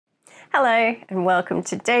Hello and welcome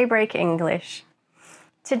to Daybreak English.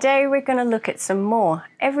 Today we're going to look at some more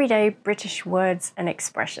everyday British words and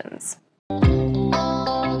expressions.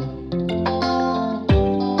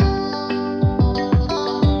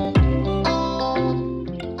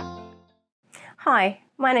 Hi,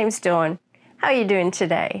 my name's Dawn. How are you doing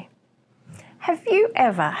today? Have you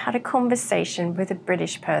ever had a conversation with a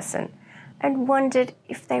British person and wondered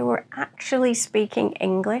if they were actually speaking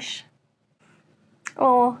English?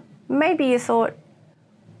 Or maybe you thought,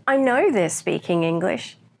 I know they're speaking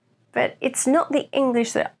English, but it's not the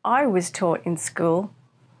English that I was taught in school.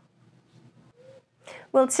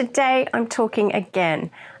 Well, today I'm talking again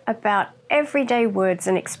about everyday words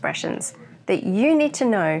and expressions that you need to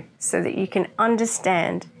know so that you can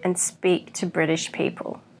understand and speak to British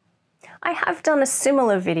people. I have done a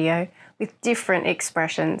similar video with different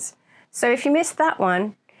expressions, so if you missed that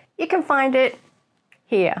one, you can find it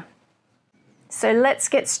here. So let's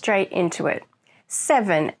get straight into it.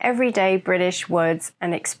 7 everyday British words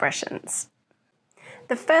and expressions.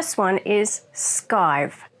 The first one is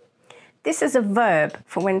skive. This is a verb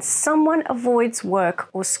for when someone avoids work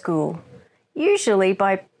or school, usually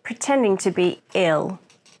by pretending to be ill.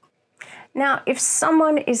 Now, if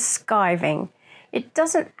someone is skiving, it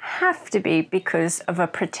doesn't have to be because of a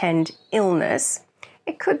pretend illness.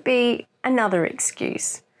 It could be another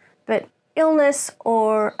excuse, but illness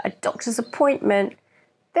or a doctor's appointment,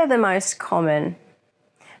 they're the most common.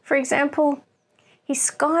 For example, he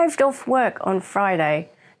skived off work on Friday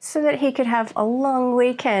so that he could have a long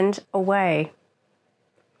weekend away.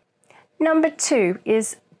 Number 2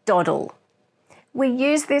 is dawdle. We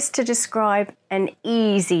use this to describe an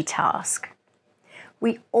easy task.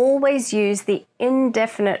 We always use the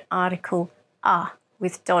indefinite article a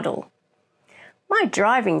with dawdle. My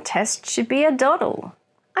driving test should be a dawdle.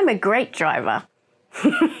 I'm a great driver.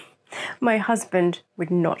 My husband would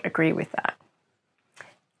not agree with that.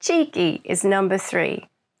 Cheeky is number 3.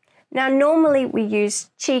 Now, normally we use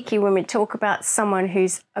cheeky when we talk about someone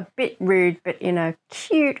who's a bit rude, but in a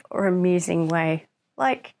cute or amusing way.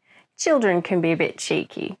 Like, children can be a bit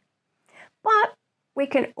cheeky. But we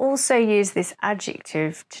can also use this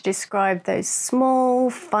adjective to describe those small,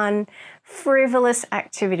 fun, frivolous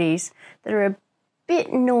activities that are a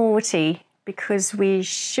bit naughty because we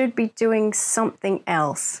should be doing something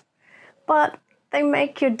else. But they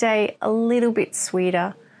make your day a little bit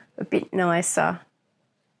sweeter, a bit nicer.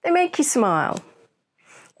 They make you smile.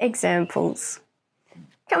 Examples.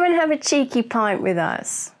 Come and have a cheeky pint with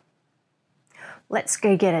us. Let's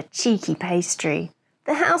go get a cheeky pastry.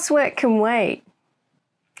 The housework can wait.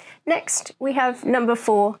 Next, we have number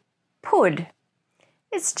 4, pud.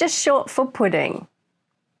 It's just short for pudding.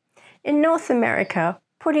 In North America,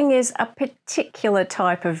 pudding is a particular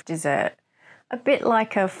type of dessert, a bit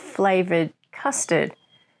like a flavoured custard.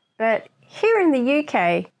 But here in the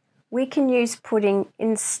UK, we can use pudding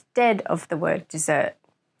instead of the word dessert.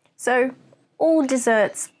 So all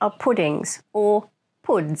desserts are puddings or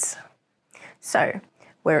puds. So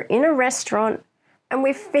we're in a restaurant and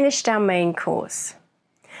we've finished our main course.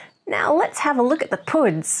 Now let's have a look at the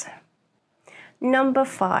puds. Number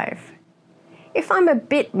 5. If I'm a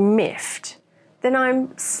bit miffed, then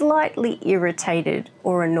I'm slightly irritated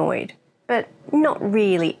or annoyed, but not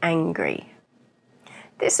really angry.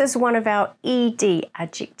 This is one of our ED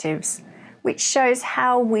adjectives, which shows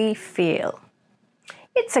how we feel.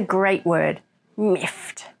 It's a great word,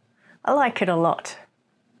 miffed. I like it a lot.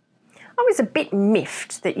 I was a bit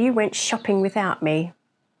miffed that you went shopping without me.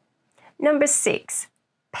 Number 6,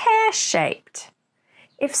 pear-shaped.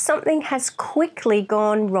 If something has quickly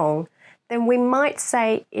gone wrong, then we might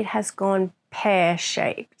say it has gone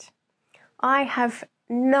pear-shaped. I have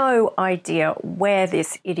no idea where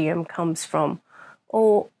this idiom comes from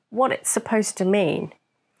or what it's supposed to mean.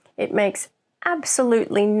 It makes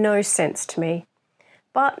absolutely no sense to me,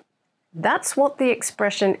 but that's what the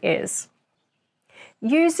expression is.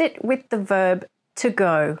 Use it with the verb to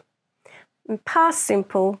go. In past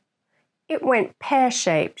simple, it went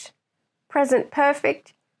pear-shaped. Present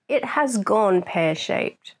perfect, it has gone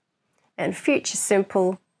pear-shaped. And future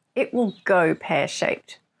simple, it will go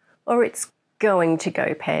pear-shaped, or it's going to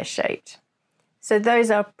go pear-shaped. So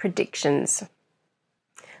those are predictions.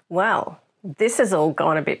 Well, this has all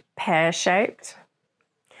gone a bit pear-shaped.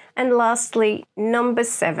 And lastly, number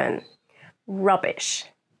 7, rubbish.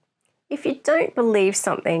 If you don't believe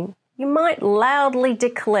something, you might loudly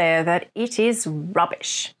declare that it is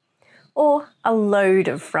rubbish, or a load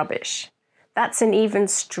of rubbish. That's an even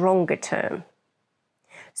stronger term.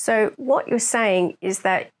 So what you're saying is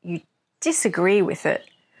that you disagree with it,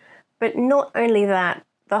 but not only that,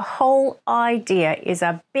 The whole idea is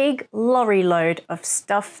a big lorry load of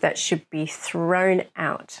stuff that should be thrown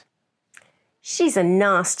out. She's a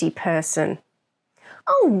nasty person.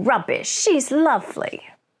 Oh, rubbish, she's lovely.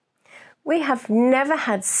 We have never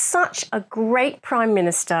had such a great Prime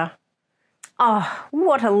Minister. Oh,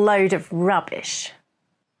 what a load of rubbish.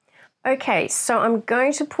 Okay, so I'm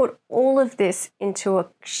going to put all of this into a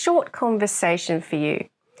short conversation for you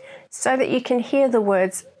so that you can hear the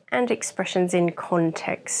words and expressions in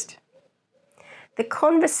context. The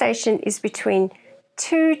conversation is between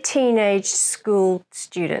two teenage school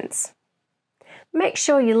students. Make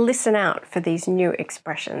sure you listen out for these new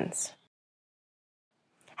expressions.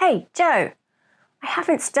 Hey, Joe, I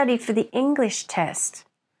haven't studied for the English test.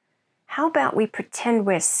 How about we pretend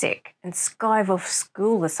we're sick and skive off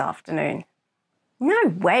school this afternoon? No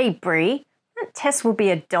way, Bree. That test will be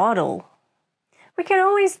a doddle. We can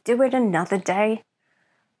always do it another day.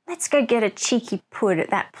 Let's go get a cheeky pud at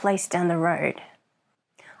that place down the road.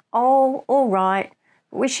 Oh, all right.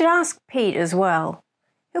 But we should ask Pete as well.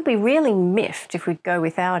 He'll be really miffed if we go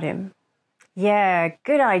without him. Yeah,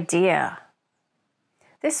 good idea.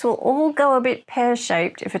 This will all go a bit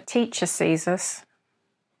pear-shaped if a teacher sees us.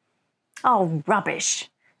 Oh, rubbish.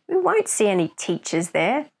 We won't see any teachers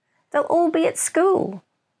there. They'll all be at school.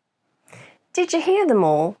 Did you hear them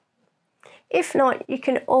all? If not, you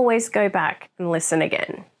can always go back and listen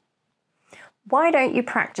again. Why don't you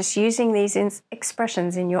practice using these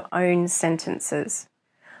expressions in your own sentences?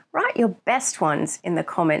 Write your best ones in the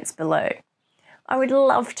comments below. I would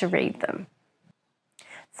love to read them.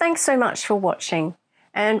 Thanks so much for watching,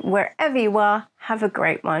 and wherever you are, have a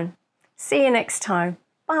great one. See you next time.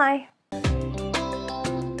 Bye.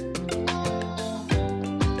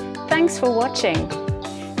 Thanks for watching.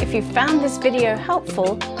 If you found this video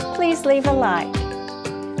helpful, please leave a like.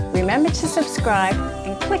 Remember to subscribe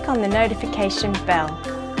and click on the notification bell.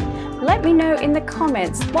 Let me know in the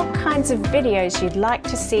comments what kinds of videos you'd like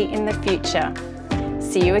to see in the future.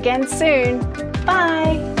 See you again soon.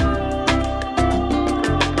 Bye!